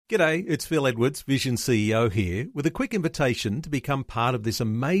G'day, it's Phil Edwards, Vision CEO here, with a quick invitation to become part of this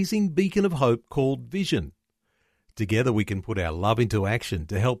amazing beacon of hope called Vision. Together we can put our love into action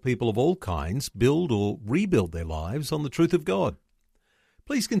to help people of all kinds build or rebuild their lives on the truth of God.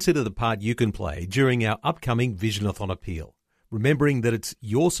 Please consider the part you can play during our upcoming Visionathon appeal, remembering that it's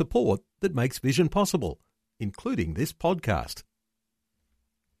your support that makes Vision possible, including this podcast.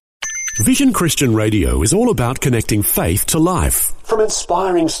 Vision Christian Radio is all about connecting faith to life. From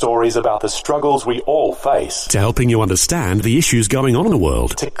inspiring stories about the struggles we all face, to helping you understand the issues going on in the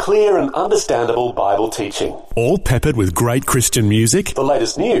world, to clear and understandable Bible teaching. All peppered with great Christian music, the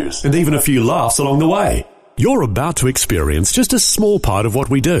latest news, and even a few laughs along the way. You're about to experience just a small part of what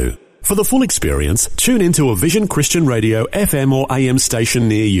we do. For the full experience, tune into a Vision Christian Radio FM or AM station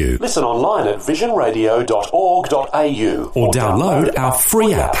near you. Listen online at visionradio.org.au or download our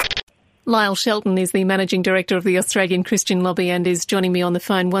free app. Lyle Shelton is the Managing Director of the Australian Christian Lobby and is joining me on the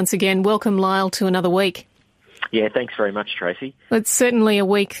phone once again. Welcome, Lyle, to another week. Yeah, thanks very much, Tracy. It's certainly a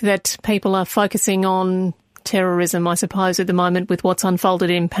week that people are focusing on terrorism, I suppose, at the moment with what's unfolded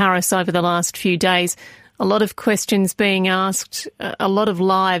in Paris over the last few days. A lot of questions being asked, a lot of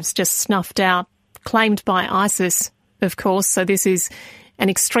lives just snuffed out, claimed by ISIS, of course. So this is an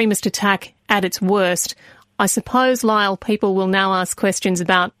extremist attack at its worst. I suppose, Lyle, people will now ask questions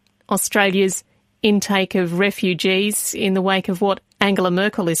about Australia's intake of refugees in the wake of what Angela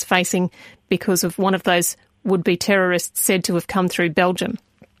Merkel is facing because of one of those would-be terrorists said to have come through Belgium.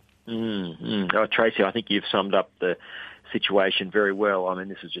 Oh, Tracy, I think you've summed up the situation very well. I mean,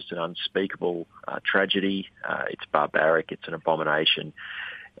 this is just an unspeakable tragedy. It's barbaric. It's an abomination.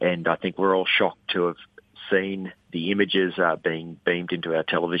 And I think we're all shocked to have seen the images being beamed into our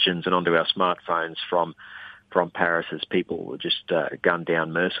televisions and onto our smartphones from Paris as people were just gunned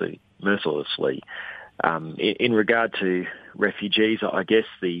down mercilessly. In regard to refugees, I guess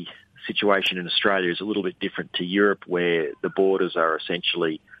the situation in Australia is a little bit different to Europe, where the borders are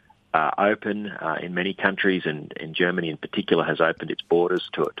essentially open in many countries, and Germany in particular has opened its borders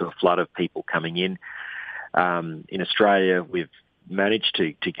to a flood of people coming in. In Australia, we've managed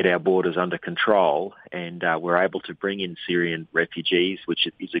to get our borders under control, and we're able to bring in Syrian refugees, which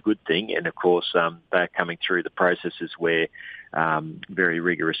is a good thing. And of course, they're coming through the processes where very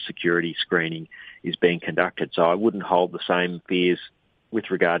rigorous security screening is being conducted. So I wouldn't hold the same fears with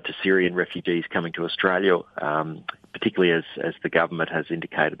regard to Syrian refugees coming to Australia, particularly as the government has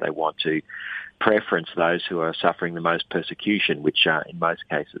indicated they want to preference those who are suffering the most persecution, which in most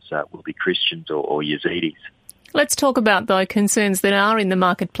cases will be Christians or Yazidis. Let's talk about, though, concerns that are in the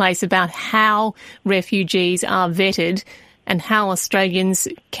marketplace about how refugees are vetted and how Australians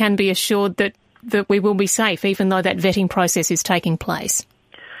can be assured that we will be safe, even though that vetting process is taking place.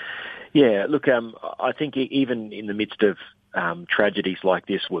 Yeah, look, I think even in the midst of tragedies like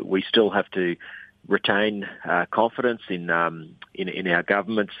this, we still have to retain confidence in our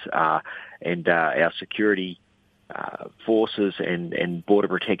governments and our security forces and border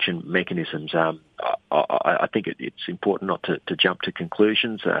protection mechanisms. I think it's important not to jump to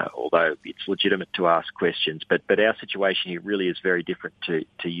conclusions, although it's legitimate to ask questions. But our situation here really is very different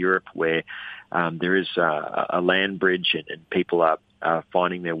to Europe, where there is a land bridge and people are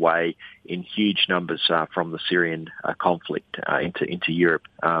finding their way in huge numbers from the Syrian conflict into Europe.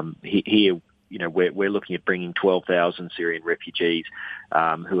 Here, you know, we're looking at bringing 12,000 Syrian refugees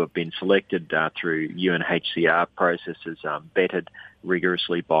who have been selected through UNHCR processes, vetted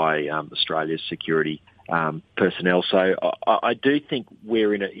rigorously by Australia's security personnel. So I do think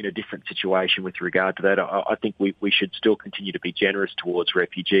we're in a different situation with regard to that. I think we should still continue to be generous towards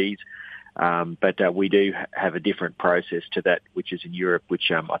refugees, but we do have a different process to that which is in Europe,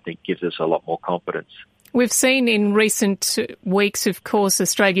 which I think gives us a lot more confidence. We've seen in recent weeks, of course,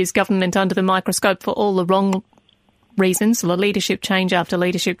 Australia's government under the microscope for all the wrong reasons, the leadership change after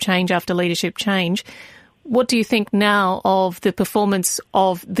leadership change after leadership change. What do you think now of the performance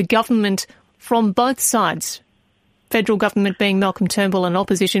of the government from both sides, federal government being Malcolm Turnbull and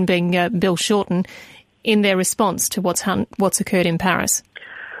opposition being Bill Shorten, in their response to what's occurred in Paris?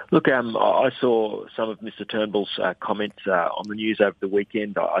 Look, I saw some of Mr Turnbull's comments on the news over the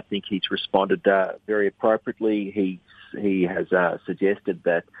weekend. I think he's responded very appropriately. He has suggested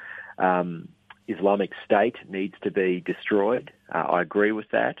that Islamic State needs to be destroyed. I agree with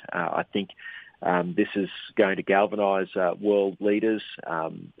that. I think this is going to galvanise world leaders.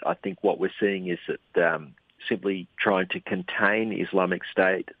 I think what we're seeing is that simply trying to contain Islamic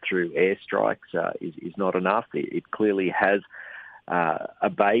State through airstrikes is not enough. It clearly has a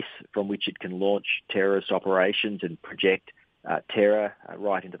base from which it can launch terrorist operations and project terror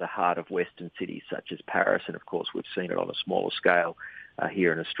right into the heart of Western cities such as Paris. And of course, we've seen it on a smaller scale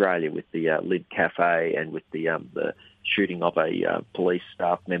here in Australia with the Lid Cafe and with the shooting of a police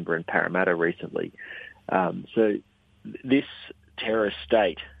staff member in Parramatta recently. So this terrorist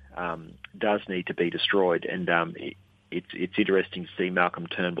state does need to be destroyed, and it's interesting to see Malcolm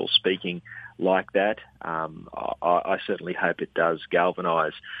Turnbull speaking like that. I certainly hope it does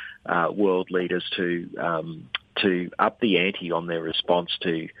galvanise world leaders to up the ante on their response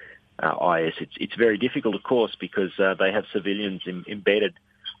to IS. It's very difficult, of course, because they have civilians embedded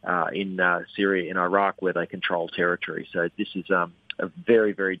in Syria and Iraq where they control territory. So this is a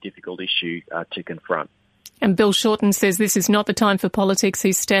very, very difficult issue to confront. And Bill Shorten says this is not the time for politics.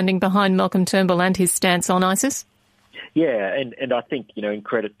 He's standing behind Malcolm Turnbull and his stance on ISIS. Yeah, and I think, in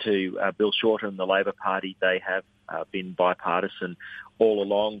credit to Bill Shorten and the Labor Party, they have been bipartisan all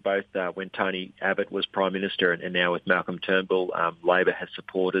along, both when Tony Abbott was Prime Minister and now with Malcolm Turnbull. Labor has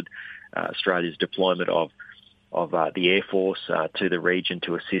supported Australia's deployment of the Air Force to the region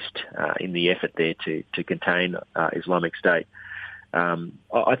to assist in the effort there to contain Islamic State.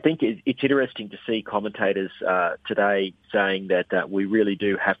 I think it's interesting to see commentators today saying that we really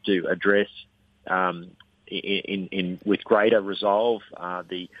do have to address with greater resolve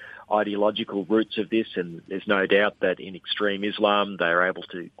the ideological roots of this, and there's no doubt that in extreme Islam they are able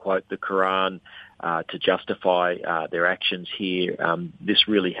to quote the Quran to justify their actions here. This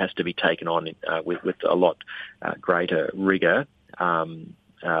really has to be taken on with a lot greater rigour,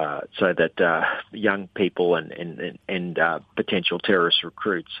 so that young people and potential terrorist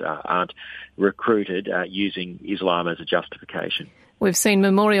recruits aren't recruited using Islam as a justification. We've seen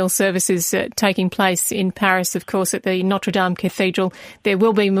memorial services taking place in Paris, of course, at the Notre Dame Cathedral. There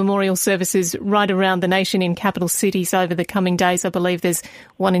will be memorial services right around the nation in capital cities over the coming days. I believe there's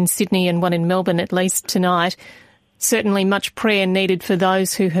one in Sydney and one in Melbourne at least tonight. Certainly much prayer needed for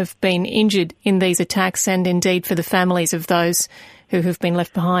those who have been injured in these attacks and indeed for the families of those who have been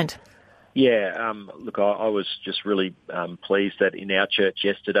left behind. Yeah, look, I was just really pleased that in our church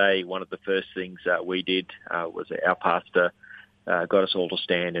yesterday, one of the first things we did was our pastor got us all to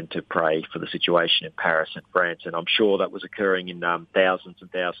stand and to pray for the situation in Paris and France. And I'm sure that was occurring in thousands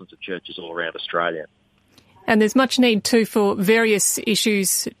and thousands of churches all around Australia. And there's much need too for various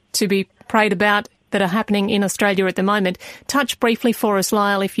issues to be prayed about that are happening in Australia at the moment. Touch briefly for us,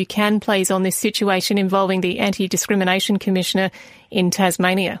 Lyle, if you can, please, on this situation involving the Anti-Discrimination Commissioner in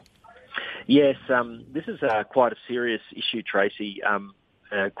Tasmania. Yes, this is quite a serious issue, Tracy,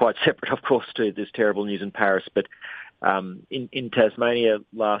 quite separate, of course, to this terrible news in Paris. But in Tasmania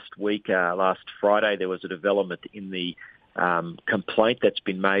last Friday, there was a development in the complaint that's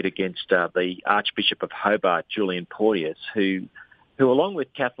been made against the Archbishop of Hobart, Julian Porteous, who along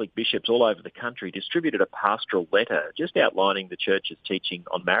with Catholic bishops all over the country, distributed a pastoral letter just outlining the Church's teaching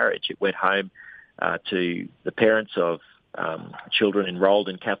on marriage. It went home to the parents of children enrolled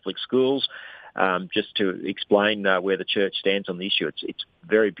in Catholic schools, just to explain where the Church stands on the issue. It's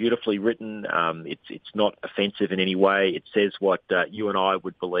very beautifully written. It's not offensive in any way. It says what you and I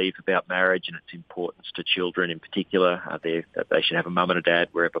would believe about marriage and its importance to children in particular, that they should have a mum and a dad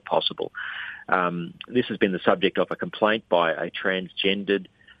wherever possible. This has been the subject of a complaint by a transgendered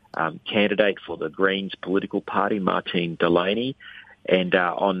candidate for the Greens political party, Martine Delaney. And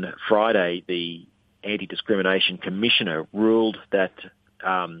on Friday, the Anti-Discrimination Commissioner ruled that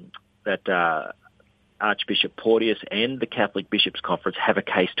Archbishop Porteous and the Catholic Bishops' Conference have a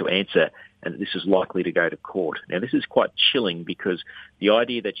case to answer, and this is likely to go to court. Now, this is quite chilling because the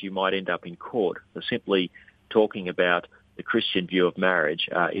idea that you might end up in court for simply talking about the Christian view of marriage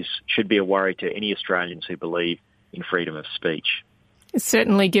should be a worry to any Australians who believe in freedom of speech.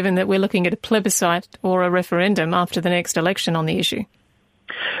 Certainly, given that we're looking at a plebiscite or a referendum after the next election on the issue.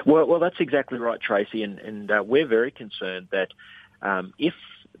 Well, that's exactly right, Tracy, and we're very concerned that if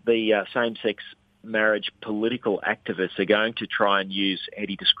the same-sex marriage political activists are going to try and use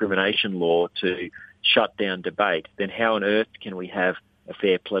anti-discrimination law to shut down debate, then how on earth can we have a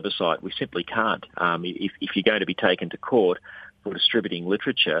fair plebiscite? We simply can't. If you're going to be taken to court for distributing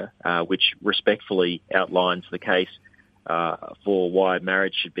literature, which respectfully outlines the case for why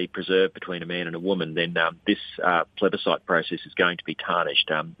marriage should be preserved between a man and a woman, then this plebiscite process is going to be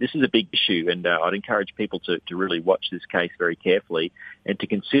tarnished. This is a big issue, and I'd encourage people to really watch this case very carefully and to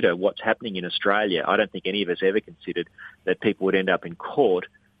consider what's happening in Australia. I don't think any of us ever considered that people would end up in court,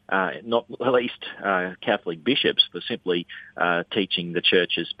 not least Catholic bishops, for simply teaching the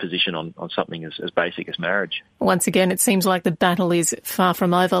Church's position on something as basic as marriage. Once again, it seems like the battle is far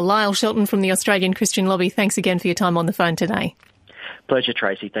from over. Lyle Shelton from the Australian Christian Lobby, thanks again for your time on the phone today. Pleasure,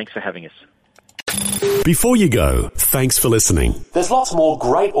 Tracy. Thanks for having us. Before you go, thanks for listening. There's lots more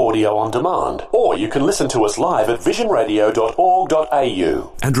great audio on demand, or you can listen to us live at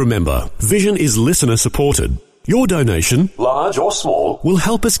visionradio.org.au. And remember, Vision is listener supported. Your donation, large or small, will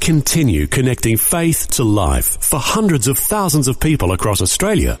help us continue connecting faith to life for hundreds of thousands of people across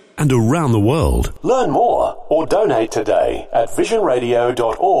Australia and around the world. Learn more or donate today at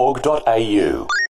visionradio.org.au.